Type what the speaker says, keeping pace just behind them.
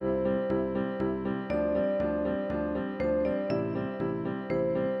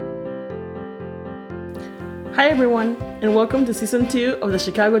Hi, everyone, and welcome to Season 2 of the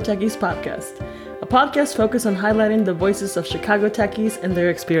Chicago Techies Podcast, a podcast focused on highlighting the voices of Chicago techies and their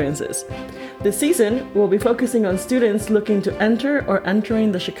experiences. This season, we'll be focusing on students looking to enter or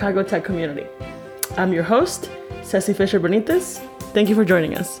entering the Chicago tech community. I'm your host, Ceci Fisher Benitez. Thank you for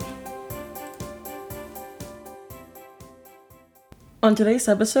joining us. On today's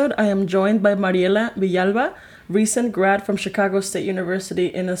episode, I am joined by Mariela Villalba, recent grad from Chicago State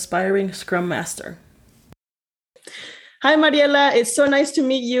University and aspiring Scrum Master. Hi, Mariela. It's so nice to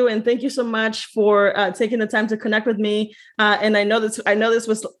meet you, and thank you so much for taking the time to connect with me. And I know this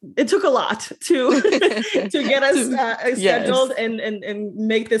was it took a lot to to get us scheduled and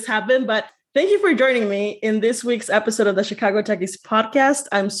make this happen. But thank you for joining me in this week's episode of the Chicago Techies Podcast.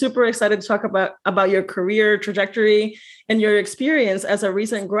 I'm super excited to talk about your career trajectory and your experience as a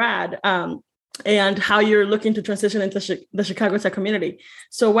recent grad. And how you're looking to transition into the Chicago tech community.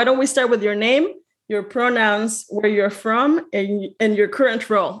 So why don't we start with your name, your pronouns, where you're from, and your current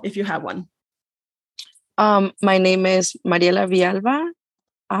role, if you have one. My name is Mariela Villalba.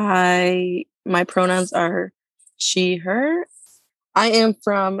 My pronouns are she, her. I am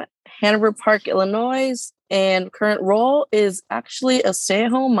from Hanover Park, Illinois, and current role is actually a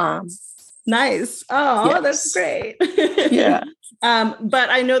stay-at-home mom. Nice. Oh, yes. That's great. Yeah.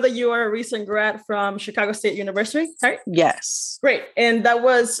 But I know that you are a recent grad from Chicago State University, right? Yes. Great. And that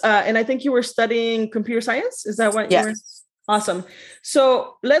was, and I think you were studying computer science. Is that what you were? Awesome.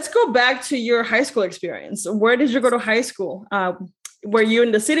 So let's go back to your high school experience. Where did you go to high school? Were you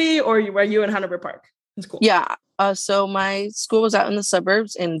in the city or were you in Hanover Park in school? Yeah. So my school was out in the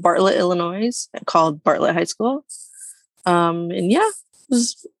suburbs in Bartlett, Illinois, called Bartlett High School. And yeah, it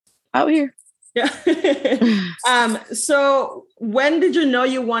was out here. Yeah. So when did you know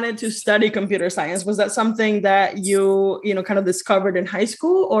you wanted to study computer science? Was that something that you kind of discovered in high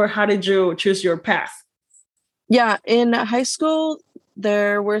school, or how did you choose your path? Yeah, in high school,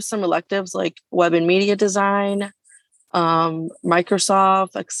 there were some electives like web and media design,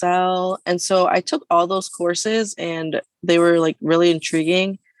 Microsoft, Excel. And so I took all those courses and they were like really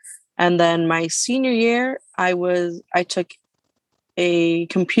intriguing. And then my senior year, I took a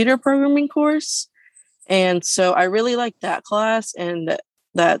computer programming course. And so I really liked that class. And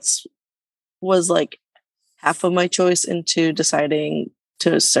that's was like half of my choice into deciding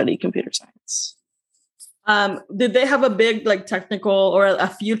to study computer science. Did they have a big technical or a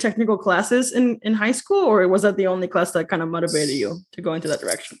few technical classes in high school, or was that the only class that kind of motivated you to go into that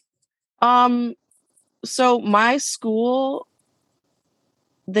direction? So my school,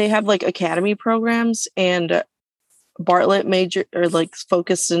 they have academy programs, and Bartlett major or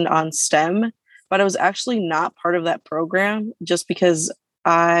focused on STEM, but I was actually not part of that program just because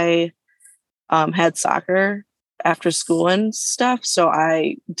I had soccer after school and stuff. So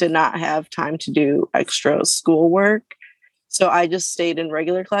I did not have time to do extra schoolwork. So I just stayed in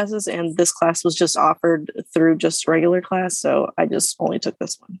regular classes, and this class was just offered through just regular class. So I just only took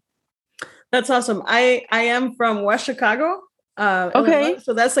this one. That's awesome. I am from West Chicago. Okay. Illinois,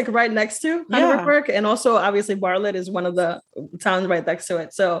 so that's right next to Hanover Park. And also obviously Bartlett is one of the towns right next to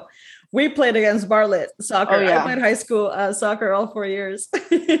it. So we played against Bartlett soccer. Oh, yeah. I played high school soccer all 4 years.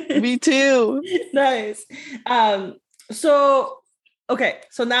 Me too. Nice. So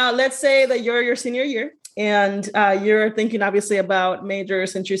now let's say that you're your senior year and you're thinking obviously about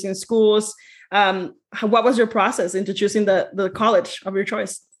majors and choosing schools. What was your process into choosing the college of your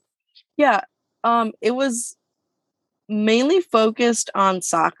choice? Yeah. It was mainly focused on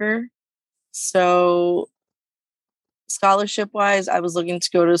soccer. So scholarship wise, I was looking to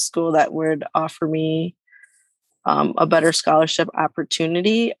go to a school that would offer me a better scholarship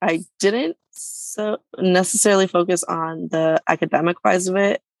opportunity. I didn't necessarily focus on the academic wise of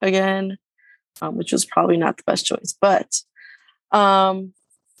it again, which was probably not the best choice, but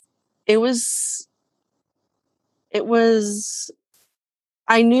it was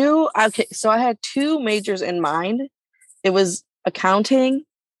I knew, okay, so I had two majors in mind. It was accounting,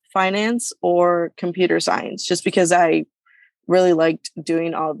 finance, or computer science, just because I really liked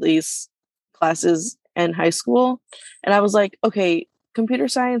doing all these classes in high school. And I was like, okay, computer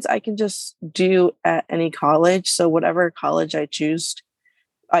science, I can just do at any college. So whatever college I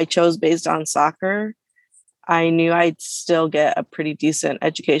chose based on soccer, I knew I'd still get a pretty decent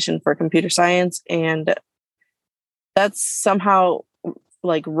education for computer science. And that's somehow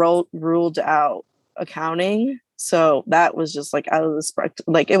ruled out accounting. So that was just out of the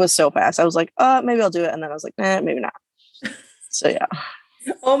spectrum. It was so fast. I was like, maybe I'll do it. And then I was like, maybe not. So yeah.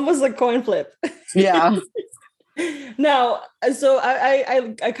 Almost like coin flip. Yeah. Now, so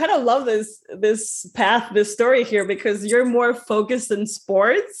I kind of love this path, this story here, because you're more focused in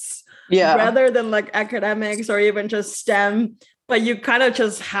sports Yeah. rather than like academics or even just STEM, but you kind of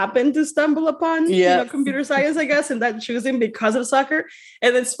just happen to stumble upon, Yeah. computer science, I guess, and that choosing because of soccer.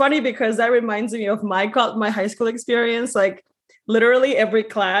 And it's funny because that reminds me of my high school experience. Like literally every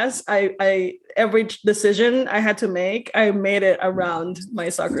class, I every decision I had to make, I made it around my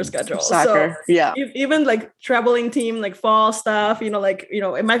soccer schedule. Soccer. So Yeah. even like traveling team, like fall stuff, am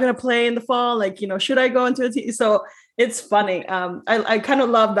I going to play in the fall? Like, should I go into a team? So it's funny. I kind of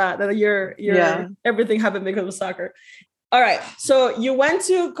love that your Yeah. everything happened because of soccer. All right. So you went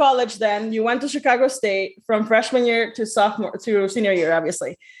to college then. You went to Chicago State from freshman year to senior year,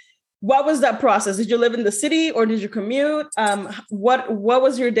 obviously. What was that process? Did you live in the city or did you commute? What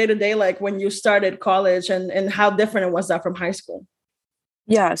was your day-to-day like when you started college, and how different was that from high school?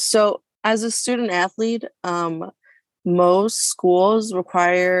 Yeah. So as a student athlete, most schools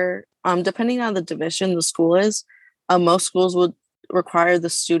require, depending on the division the school is, most schools would require the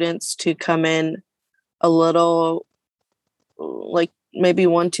students to come in a little, like maybe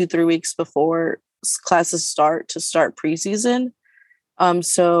 1, 2, 3 weeks before classes start to start preseason.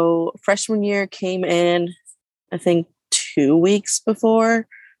 So freshman year came in, I think 2 weeks before.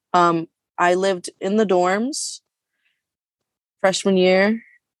 I lived in the dorms freshman year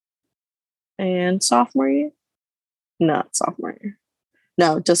and sophomore year. Not sophomore year.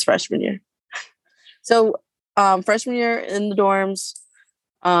 No, just freshman year. So freshman year in the dorms,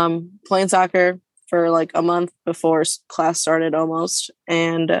 playing soccer for like a month before class started almost.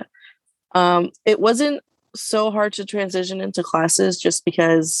 And it wasn't so hard to transition into classes just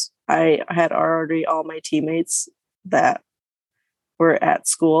because I had already all my teammates that were at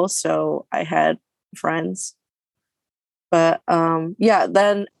school. So I had friends. But yeah,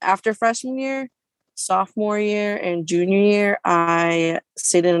 then after freshman year, sophomore year, and junior year, I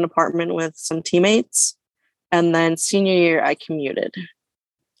stayed in an apartment with some teammates. And then senior year, I commuted.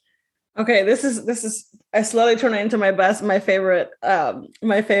 Okay, this is I slowly turn it into my favorite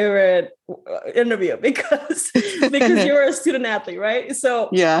interview because you were a student athlete, right? So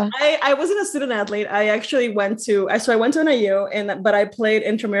Yeah. I wasn't a student athlete. I actually went to NIU, but I played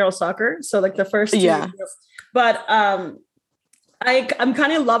intramural soccer. So like the first two. Yeah. But I'm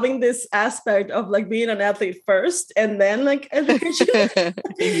kind of loving this aspect of like being an athlete first and then like education.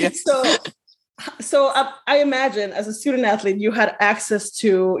 Yes. So I imagine as a student athlete, you had access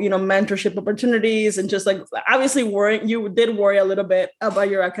to, mentorship opportunities and just like obviously you did worry a little bit about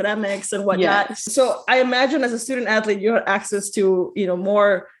your academics and whatnot. Yes. So I imagine as a student athlete, you had access to,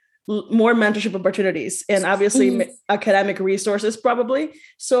 more mentorship opportunities and obviously academic resources probably.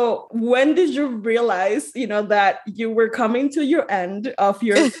 So when did you realize, that you were coming to your end of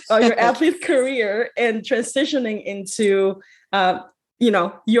your athlete career and transitioning into,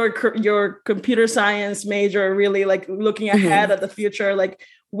 your computer science major, really like looking ahead at the future? Like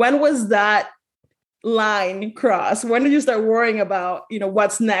when was that line crossed? When did you start worrying about,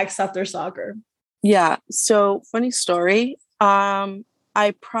 what's next after soccer? Yeah. So funny story.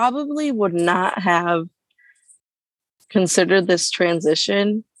 I probably would not have considered this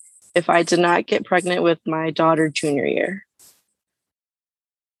transition if I did not get pregnant with my daughter junior year.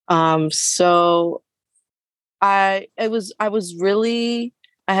 So I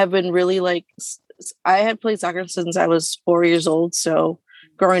have been really like, I had played soccer since I was 4 years old. So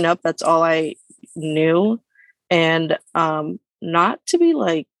growing up, that's all I knew. And not to be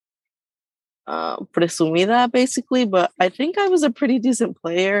like presumida basically, but I think I was a pretty decent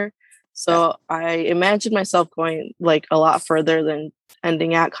player. So I imagined myself going like a lot further than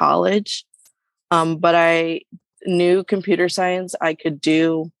ending at college. But I knew computer science I could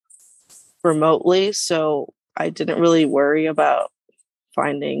do remotely. So I didn't really worry about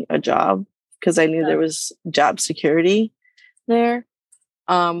finding a job because I knew there was job security there.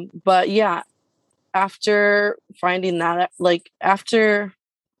 But yeah, after finding that, like after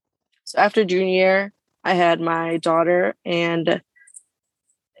junior year, I had my daughter and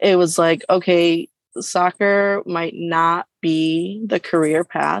it was like, okay, soccer might not be the career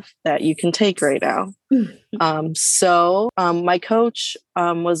path that you can take right now. So my coach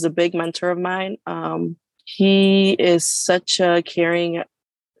was a big mentor of mine. He is such a caring,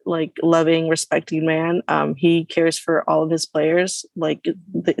 like loving, respecting man. He cares for all of his players, like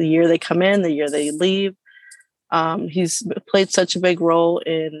the year they come in, the year they leave. He's played such a big role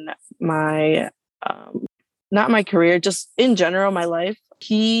in my, not my career, just in general, my life.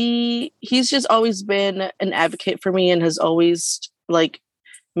 He's just always been an advocate for me and has always like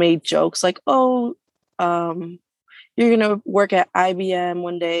made jokes like, oh, you're gonna work at IBM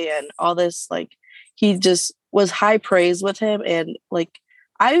one day and all this. Like he just was high praise with him, and like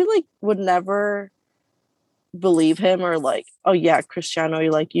I like would never believe him or like, oh yeah, Cristiano,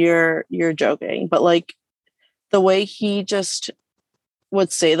 you're joking. But like the way he just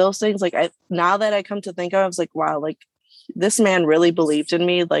would say those things, like now that I come to think of it, I was like, wow, like this man really believed in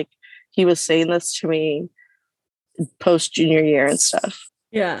me. Like he was saying this to me post junior year and stuff.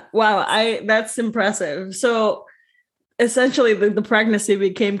 Yeah. Wow. That's impressive. So essentially the pregnancy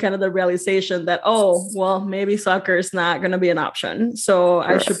became kind of the realization that, oh, well, maybe soccer is not going to be an option. So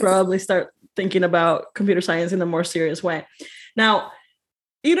I should probably start thinking about computer science in a more serious way. Now,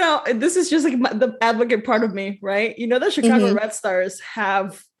 this is just like the advocate part of me, right? The Chicago Red Stars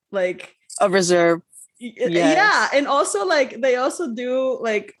have like a reserve. Yes. Yeah. And also like they also do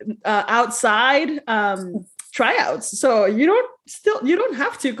like outside tryouts. So you don't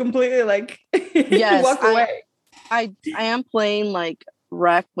have to completely like walk away. I am playing like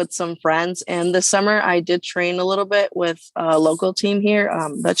rec with some friends, and this summer I did train a little bit with a local team here,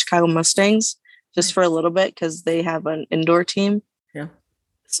 the Chicago Mustangs, just for a little bit because they have an indoor team. Yeah.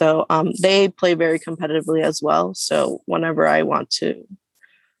 So they play very competitively as well. So whenever I want to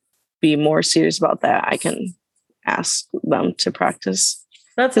be more serious about that, I can ask them to practice.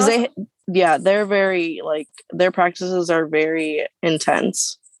 That's awesome. They're very like their practices are very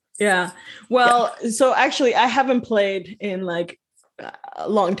intense. Yeah. Well, so actually I haven't played in like a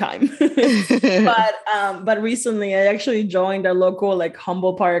long time, but recently I actually joined a local like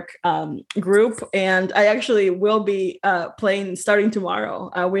Humboldt Park group, and I actually will be playing starting tomorrow.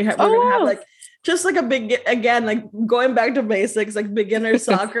 We're gonna have like just like a big, again, like going back to basics, like beginner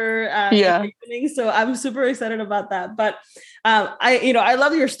soccer. So I'm super excited about that. But I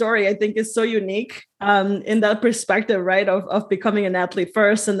love your story. I think it's so unique in that perspective, right? Of becoming an athlete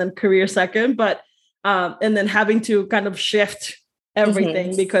first and then career second, but and then having to kind of shift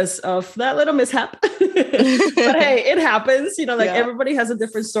everything because of that little mishap. But hey, it happens. Everybody has a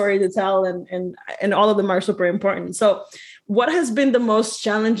different story to tell, and all of them are super important. So what has been the most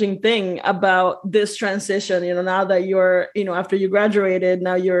challenging thing about this transition? Now that you're, after you graduated,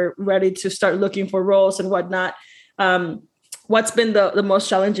 now you're ready to start looking for roles and whatnot. What's been the most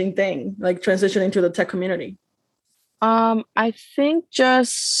challenging thing, like transitioning to the tech community? I think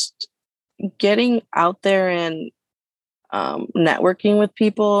just getting out there and networking with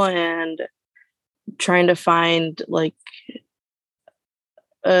people and trying to find like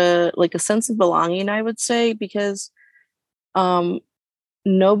a sense of belonging, I would say, because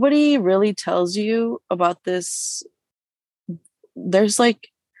nobody really tells you about this. There's like,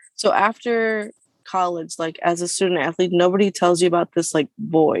 so after college, like as a student athlete, nobody tells you about this like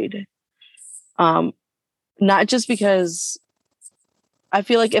void. Not just because I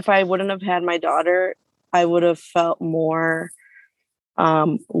feel like if I wouldn't have had my daughter, I would have felt more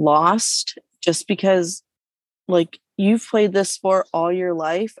lost, just because like you've played this sport all your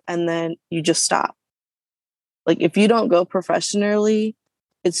life and then you just stop. Like if you don't go professionally,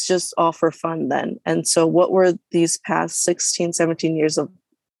 it's just all for fun then. And so what were these past 16, 17 years of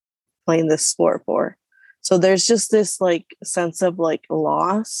playing this sport for? So there's just this like sense of like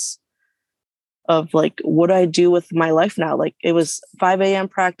loss of like, what do I do with my life now? Like it was 5 a.m.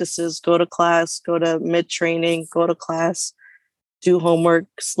 practices, go to class, go to mid training, go to class, do homework,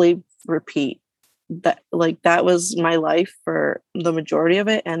 sleep, repeat. That was my life for the majority of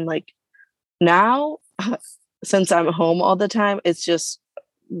it. And like now, since I'm home all the time, it's just,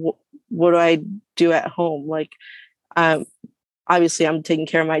 what do I do at home? Like, obviously I'm taking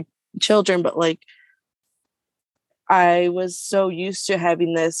care of my children, but like, I was so used to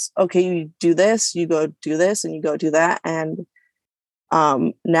having this, okay, you do this, you go do this, and you go do that. And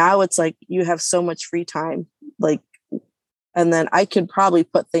now it's like you have so much free time. Like, and then I could probably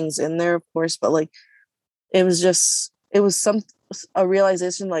put things in there, of course, but like, it was a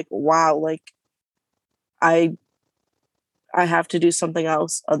realization like, wow, like I have to do something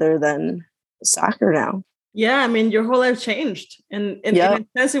else other than soccer now. Yeah. I mean, your whole life changed. And in a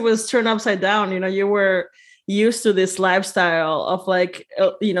sense, it was turned upside down. You were used to this lifestyle of like,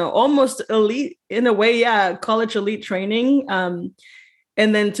 almost elite in a way. Yeah. College elite training. And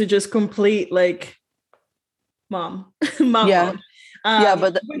then to just complete like mom. Yeah.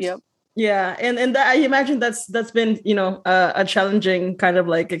 Yeah. And that, I imagine that's been, a challenging kind of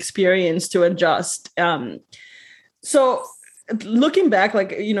like experience to adjust. So looking back,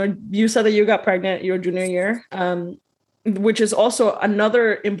 like, you said that you got pregnant your junior year, which is also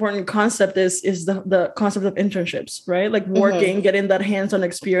another important concept is the concept of internships, right? Like working, getting that hands-on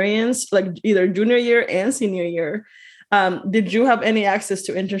experience, like either junior year and senior year. Did you have any access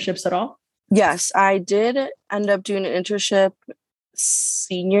to internships at all? Yes, I did end up doing an internship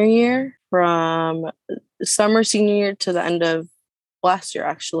senior year, from summer senior year to the end of last year,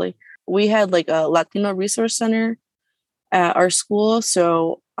 actually, we had like a Latino resource center at our school.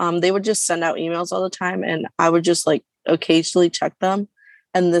 So they would just send out emails all the time, and I would just like occasionally check them.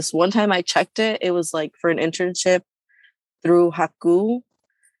 And this one time I checked it, it was like for an internship through Haku.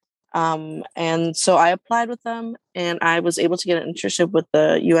 And so I applied with them, and I was able to get an internship with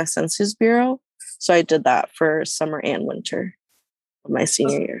the US Census Bureau. So I did that for summer and winter of my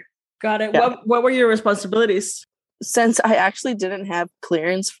senior year. Got it. Yeah. What were your responsibilities? Since I actually didn't have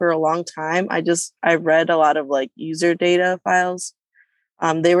clearance for a long time, I read a lot of like user data files.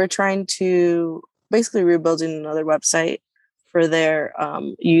 They were trying to basically rebuilding another website for their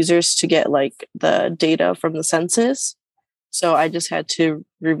users to get like the data from the census. So I just had to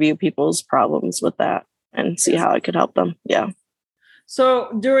review people's problems with that and see how I could help them. Yeah.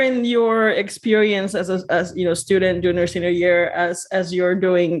 So during your experience as student during your senior year, as you're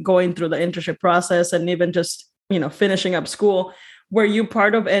going through the internship process and even just finishing up school, were you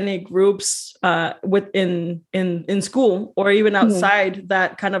part of any groups within in school or even outside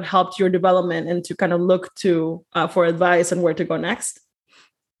that kind of helped your development and to kind of look to for advice and where to go next?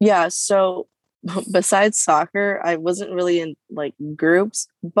 Yeah. So besides soccer, I wasn't really in like groups,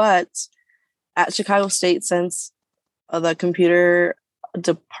 but at Chicago State, since the computer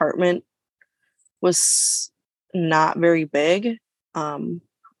department was not very big,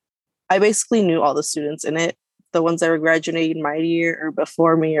 I basically knew all the students in it, the ones that were graduating my year or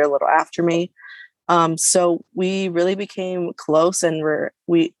before me or a little after me. So we really became close, and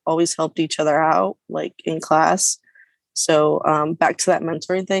we always helped each other out, like in class. So back to that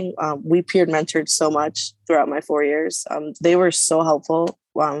mentoring thing, we peer mentored so much throughout my 4 years. They were so helpful.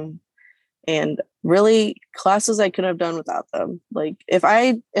 And really classes I couldn't have done without them. Like if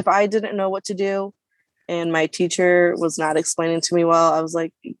I didn't know what to do and my teacher was not explaining to me well, I was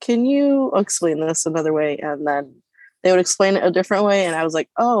like, can you explain this another way? And then they would explain it a different way. And I was like,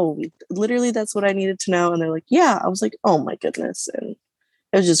 oh, literally that's what I needed to know. And they're like, yeah. I was like, oh my goodness. And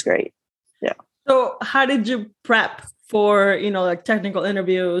it was just great. Yeah. So how did you prep for, like technical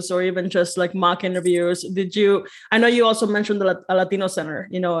interviews or even just like mock interviews? I know you also mentioned a Latino Center,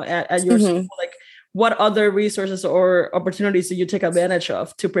 at your school, like what other resources or opportunities did you take advantage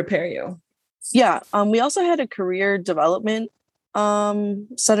of to prepare you? Yeah. We also had a career development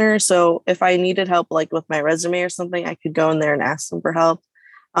center. So if I needed help, like with my resume or something, I could go in there and ask them for help.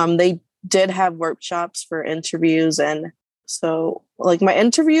 They did have workshops for interviews. And so like my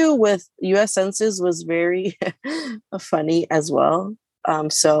interview with US Census was very funny as well.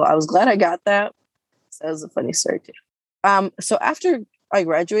 So I was glad I got that. So that was a funny story too. So after I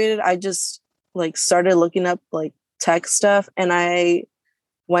graduated, I just like started looking up like tech stuff, and I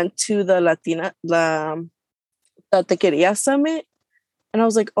went to the Tequeria Summit, and I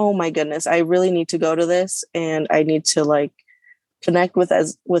was like, oh my goodness, I really need to go to this, and I need to like connect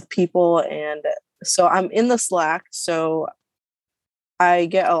with people. And so I'm in the Slack, so I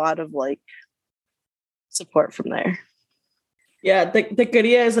get a lot of like support from there. Yeah,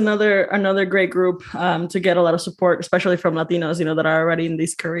 Tequeria is another great group to get a lot of support, especially from Latinos, that are already in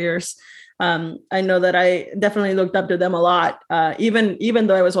these careers. I know that I definitely looked up to them a lot, even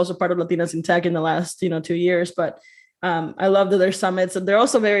though I was also part of Latinas in Tech in the last 2 years. But I love that their summits, and they're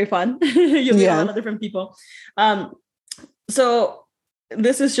also very fun. You meet a lot of different people. So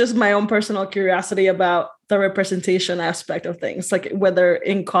this is just my own personal curiosity about the representation aspect of things, like whether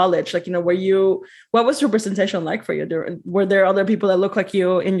in college, like, what was representation like for you? Were there other people that look like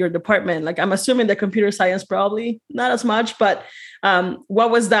you in your department? Like, I'm assuming that computer science, probably not as much, but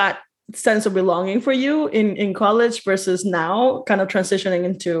what was that sense of belonging for you in college versus now kind of transitioning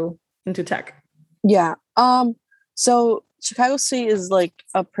into tech? Yeah. So Chicago State is like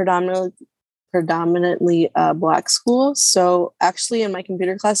a predominantly Black school. So actually in my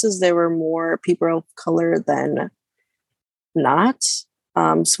computer classes, there were more people of color than not,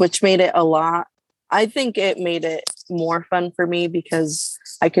 which made it I think it made it more fun for me because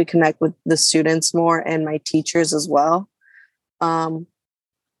I could connect with the students more and my teachers as well.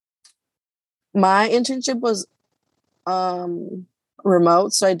 My internship was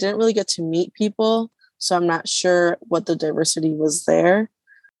remote, so I didn't really get to meet people. So I'm not sure what the diversity was there.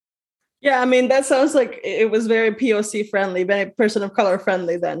 Yeah, I mean, that sounds like it was very POC friendly, very person of color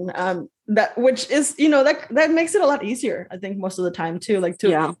friendly then. That which is, that makes it a lot easier, I think, most of the time too. Like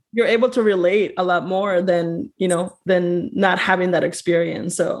you're able to relate a lot more than not having that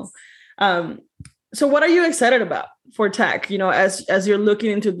experience. So what are you excited about for tech? As you're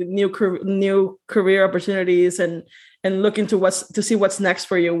looking into the new career opportunities and looking to see what's next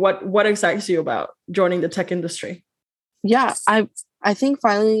for you. What excites you about joining the tech industry? Yeah, I think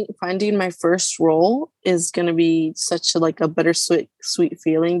finally finding my first role is going to be such a, like a bittersweet sweet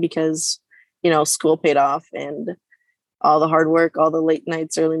feeling because, school paid off and all the hard work, all the late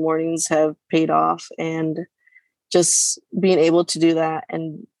nights, early mornings have paid off. And just being able to do that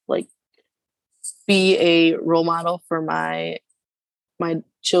and like be a role model for my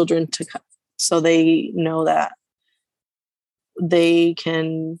children to come so they know that they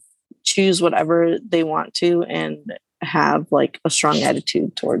can choose whatever they want to and have like a strong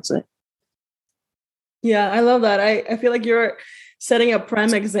attitude towards it. Yeah, I love that. I feel like you're setting a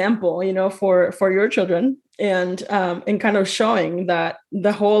prime example, for your children and kind of showing that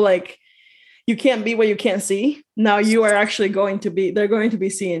the whole like you can't be what you can't see. Now you are actually they're going to be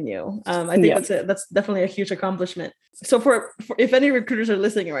seeing you. I think that's definitely a huge accomplishment. So for if any recruiters are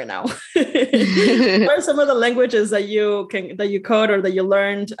listening right now, what are some of the languages that you code or that you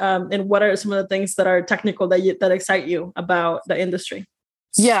learned? And what are some of the things that are technical that excite you about the industry?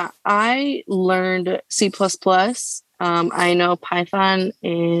 Yeah, I learned C++. I know Python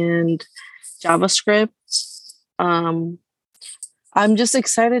and JavaScript. I'm just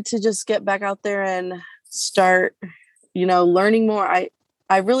excited to just get back out there and start, learning more.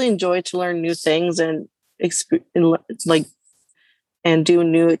 I really enjoy to learn new things and do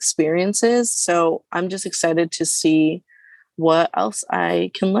new experiences. So I'm just excited to see what else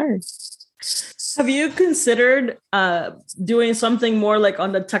I can learn. Have you considered doing something more like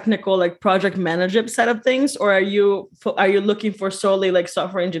on the technical, like project management side of things, or are you looking for solely like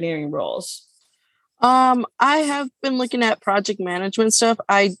software engineering roles? I have been looking at project management stuff.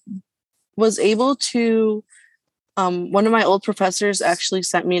 I was able to, one of my old professors actually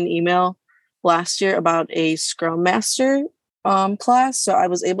sent me an email last year about a Scrum Master class. So I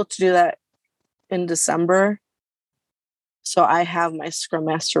was able to do that in December. So I have my Scrum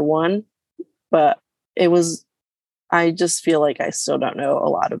Master 1, but I just feel like I still don't know a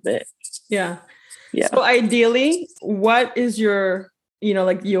lot of it. Yeah. Yeah. So ideally, what is your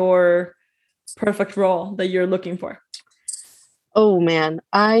perfect role that you're looking for? Oh man,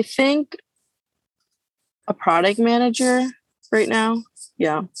 I think a product manager right now.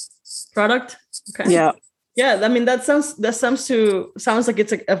 Yeah. Product? Okay. Yeah. Yeah, I mean that sounds like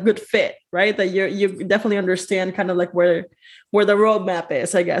it's a good fit, right? That you definitely understand kind of like where the roadmap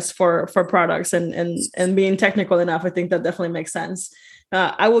is, I guess, for products and being technical enough. I think that definitely makes sense.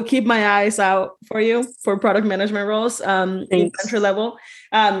 I will keep my eyes out for you for product management roles in entry level.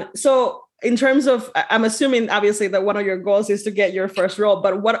 So in terms of, I'm assuming obviously that one of your goals is to get your first role,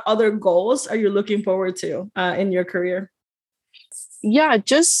 but what other goals are you looking forward to in your career? Yeah,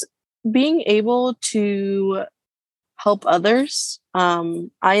 just being able to help others. I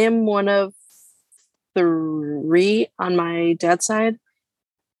am one of 3 on my dad's side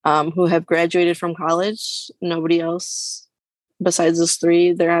who have graduated from college. Nobody else besides us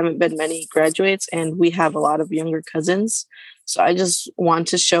 3. There haven't been many graduates, and we have a lot of younger cousins. So I just want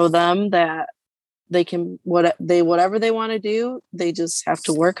to show them that they can whatever they want to do, they just have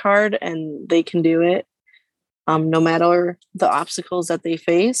to work hard and they can do it. No matter the obstacles that they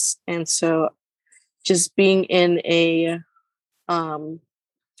face. And so just being in a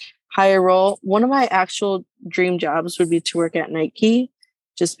higher role, one of my actual dream jobs would be to work at Nike,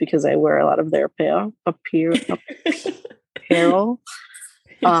 just because I wear a lot of their apparel.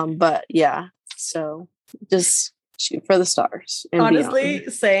 But yeah, so just shoot for the stars. And honestly,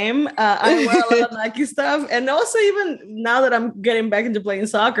 beyond. Same. I wear a lot of Nike stuff, and also even now that I'm getting back into playing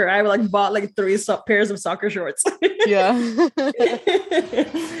soccer, I like bought like 3 pairs of soccer shorts. Yeah.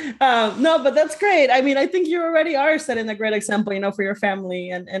 No, but that's great. I mean, I think you already are setting a great example, for your family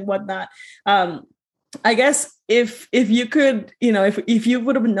and whatnot. I guess if you could, if you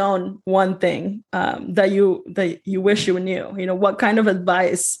would have known one thing that you wish you knew, what kind of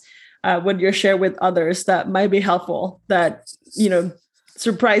advice would you share with others that might be helpful, that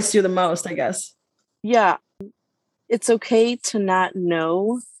surprised you the most, I guess? Yeah, it's okay to not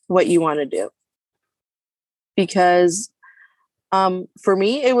know what you want to do, because for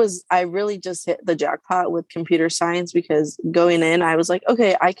me I really just hit the jackpot with computer science, because going in I was like,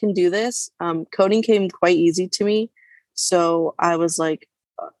 okay, I can do this. Coding came quite easy to me, so I was like,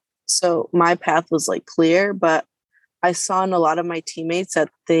 so my path was like clear. But I saw in a lot of my teammates that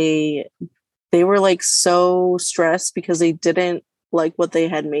they were like so stressed because they didn't like what they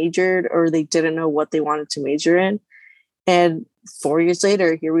had majored, or they didn't know what they wanted to major in. And 4 years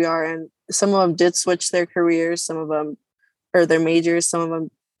later, here we are. And some of them did switch their careers, some of them, or their majors, some of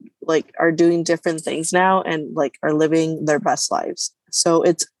them like are doing different things now and like are living their best lives. So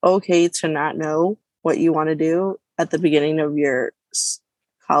it's okay to not know what you want to do at the beginning of your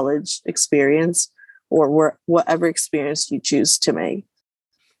college experience, or whatever experience you choose to make.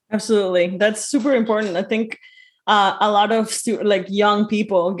 Absolutely. That's super important. I think a lot of like young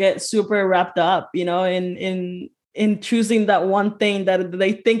people get super wrapped up, in choosing that one thing that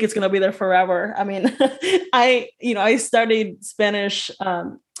they think is going to be there forever. I mean, I studied Spanish,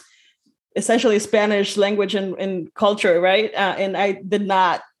 essentially Spanish language and culture, right? And I did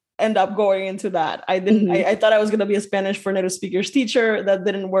not end up going into that. I didn't. I thought I was going to be a Spanish for native speakers teacher. That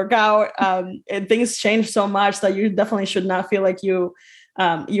didn't work out. And things changed so much that you definitely should not feel like you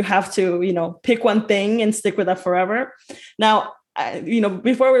have to, pick one thing and stick with that forever. Now,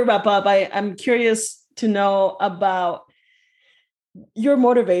 before we wrap up, I'm curious to know about your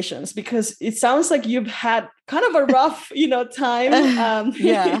motivations, because it sounds like you've had kind of a rough, time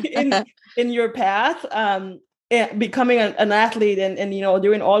in your path, becoming an athlete and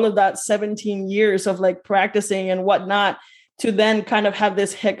doing all of that 17 years of like practicing and whatnot, to then kind of have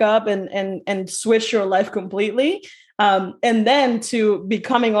this hiccup and switch your life completely. And then to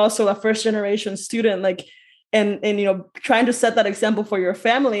becoming also a first generation student, like, and trying to set that example for your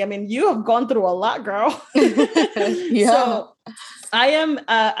family. I mean, you have gone through a lot, girl. Yeah. So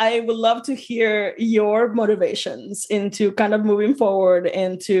I would love to hear your motivations into kind of moving forward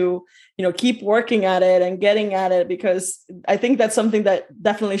and to, keep working at it and getting at it, because I think that's something that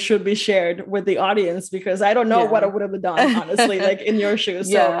definitely should be shared with the audience, because I don't know what I would have done, honestly, like in your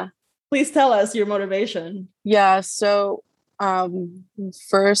shoes. So please tell us your motivation. Yeah. So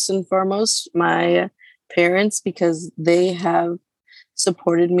first and foremost, my parents, because they have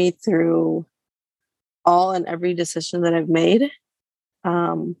supported me through all and every decision that I've made.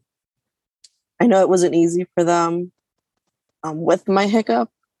 I know it wasn't easy for them with my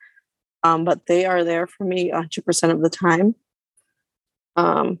hiccup, but they are there for me 100% of the time.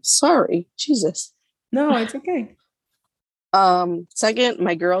 Sorry, Jesus. No, it's okay. Second,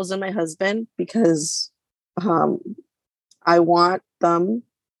 my girls and my husband, because I want them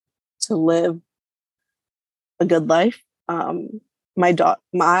to live a good life.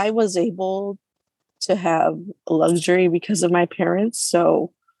 I was able to have a luxury because of my parents,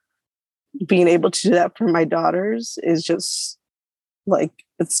 so being able to do that for my daughters is just like,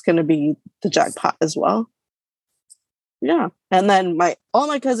 it's going to be the jackpot as well. Yeah. And then all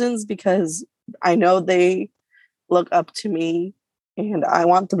my cousins, because I know they look up to me, and I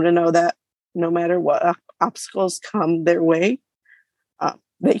want them to know that no matter what obstacles come their way,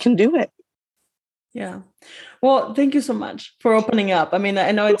 they can do it. Yeah. Well, thank you so much for opening up. I mean,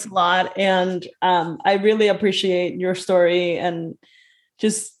 I know it's a lot, and I really appreciate your story, and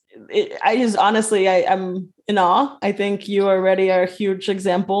I'm in awe. I think you already are a huge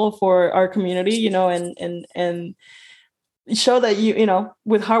example for our community, and show that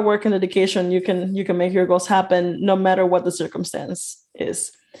with hard work and dedication, you can make your goals happen no matter what the circumstance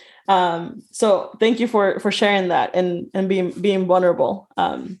is. So thank you for sharing that and being vulnerable.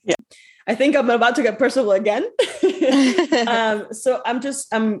 I think I'm about to get personal again. So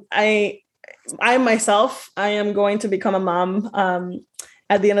I myself am going to become a mom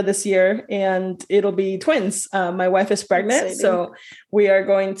at the end of this year, and it'll be twins. My wife is pregnant, so we are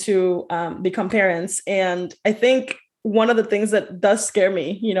going to become parents. And I think one of the things that does scare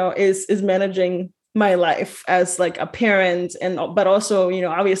me, is managing my life as like a parent, but also,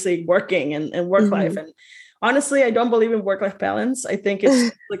 obviously working and work life. And honestly, I don't believe in work-life balance. I think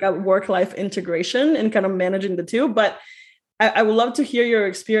it's like a work-life integration and kind of managing the two. But I would love to hear your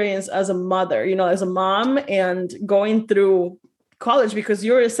experience as a mother, as a mom, and going through college, because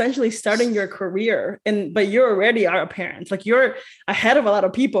you're essentially starting your career, but you already are a parent. Like, you're ahead of a lot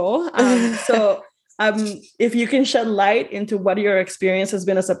of people. So if you can shed light into what your experience has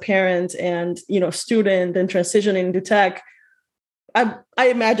been as a parent and, student and transitioning into tech, I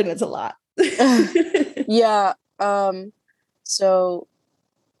imagine it's a lot. Yeah. So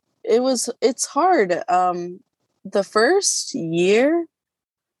it's hard. The first year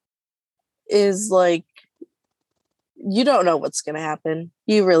is like, you don't know what's going to happen.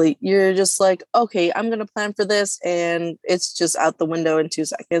 You're just like, okay, I'm going to plan for this, and it's just out the window in 2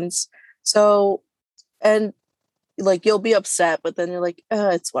 seconds. So, and like, you'll be upset, but then you're like,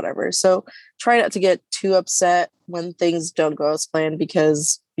 it's whatever. So try not to get too upset when things don't go as planned,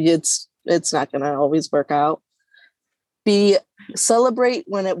 because it's not going to always work out. Celebrate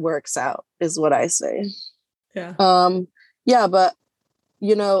when it works out is what I say. Yeah. Yeah, but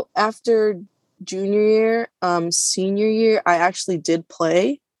after junior year, senior year, I actually did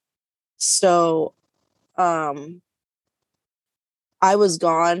play. So I was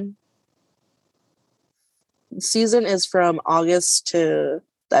gone. The season is from August to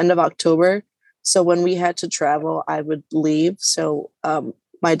the end of October. So when we had to travel, I would leave. So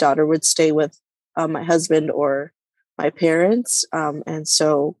my daughter would stay with my husband or my parents. And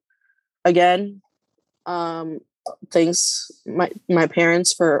so again, thanks my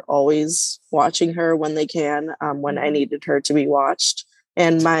parents for always watching her when they can, when I needed her to be watched.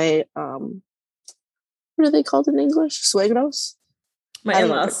 And my what are they called in English? Suegros? My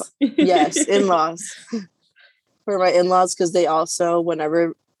in-laws. Yes, in-laws. For my in-laws, because they also,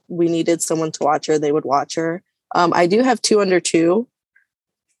 whenever we needed someone to watch her, they would watch her. I do have 2 under 2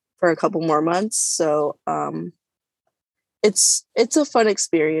 for a couple more months. So it's a fun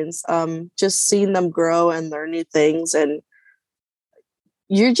experience. Just seeing them grow and learn new things, and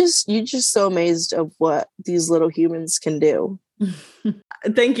you're just so amazed of what these little humans can do.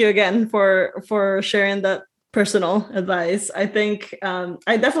 Thank you again for sharing that personal advice. I think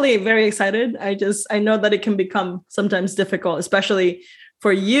I definitely very excited. I know that it can become sometimes difficult, especially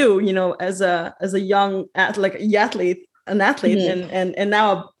for you, as a young athlete, and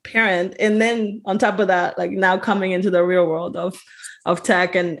now a parent, and then on top of that, like now coming into the real world of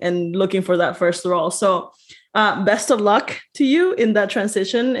tech and looking for that first role. So best of luck to you in that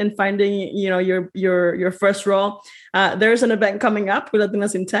transition and finding your first role. There's an event coming up with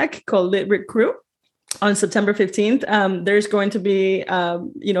Latinas in Tech called Lit Recruit on September 15th. There's going to be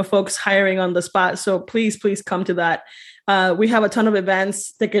folks hiring on the spot, so please come to that. We have a ton of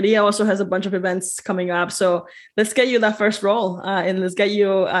events. Tequeria also has a bunch of events coming up. So let's get you that first role, and let's get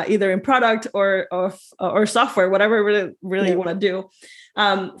you either in product or software, whatever really you want to do.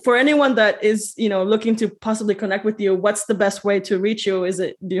 For anyone that is looking to possibly connect with you, what's the best way to reach you?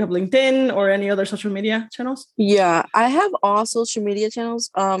 Do you have LinkedIn or any other social media channels? Yeah, I have all social media channels.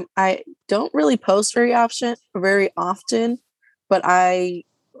 I don't really post very often, but I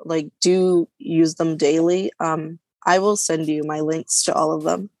do use them daily. I will send you my links to all of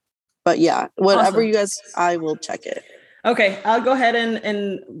them. But yeah, whatever awesome. You guys, I will check it. Okay, I'll go ahead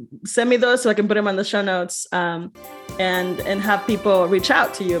and send me those so I can put them on the show notes, and have people reach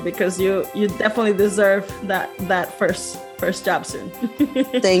out to you, because you definitely deserve that first job soon.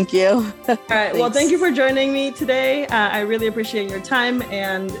 Thank you. All right. Thanks. Well, thank you for joining me today. I really appreciate your time,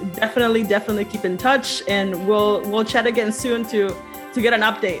 and definitely keep in touch, and we'll chat again soon to get an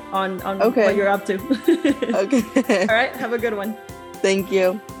update on what you're up to. Okay. All right. Have a good one. Thank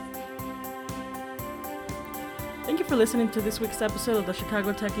you. Thank you for listening to this week's episode of the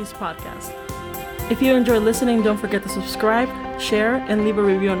Chicago Techies podcast. If you enjoyed listening, don't forget to subscribe, share, and leave a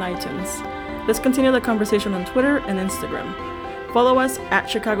review on iTunes. Let's continue the conversation on Twitter and Instagram. Follow us at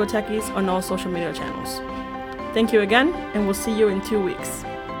Chicago Techies on all social media channels. Thank you again, and we'll see you in 2 weeks.